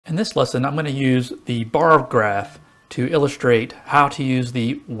In this lesson, I'm going to use the bar graph to illustrate how to use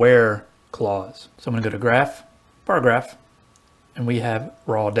the where clause. So I'm going to go to graph, bar graph, and we have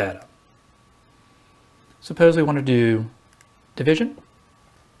raw data. Suppose we want to do division,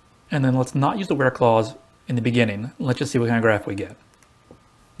 and then let's not use the where clause in the beginning. Let's just see what kind of graph we get.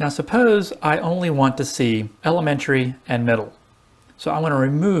 Now suppose I only want to see elementary and middle. So I want to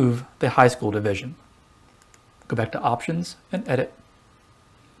remove the high school division. Go back to options and edit.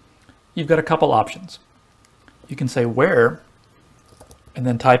 You've got a couple options. You can say where and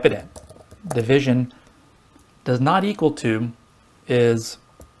then type it in. Division does not equal to is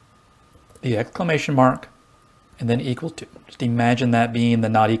the exclamation mark and then equal to. Just imagine that being the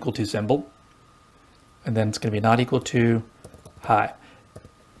not equal to symbol. And then it's going to be not equal to high.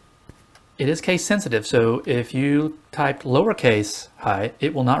 It is case sensitive, so if you typed lowercase high,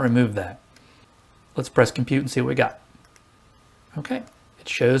 it will not remove that. Let's press compute and see what we got. Okay, it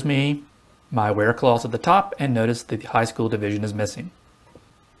shows me my where clause at the top, and notice that the high school division is missing.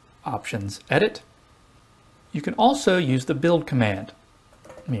 Options, edit. You can also use the build command.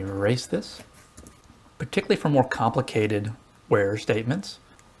 Let me erase this, particularly for more complicated where statements.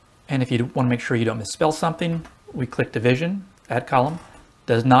 And if you want to make sure you don't misspell something, we click division, add column,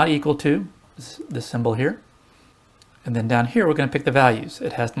 does not equal to this symbol here. And then down here, we're going to pick the values.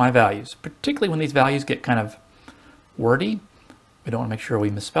 It has my values, particularly when these values get kind of wordy. We don't want to make sure we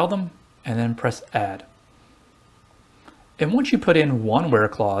misspell them, and then press add. And once you put in one where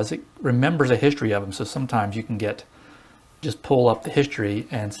clause, it remembers a history of them. So sometimes you can just pull up the history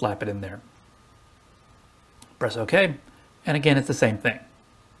and slap it in there. Press OK. And again, it's the same thing.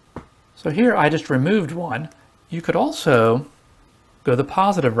 So here I just removed one. You could also go the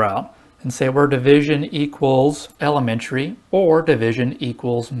positive route and say where division equals elementary or division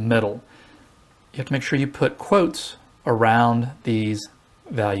equals middle. You have to make sure you put quotes around these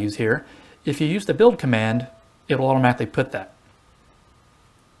values here. If you use the build command, it will automatically put that.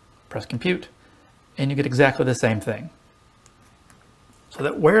 Press compute, and you get exactly the same thing. So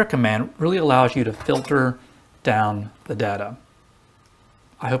that where command really allows you to filter down the data.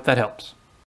 I hope that helps.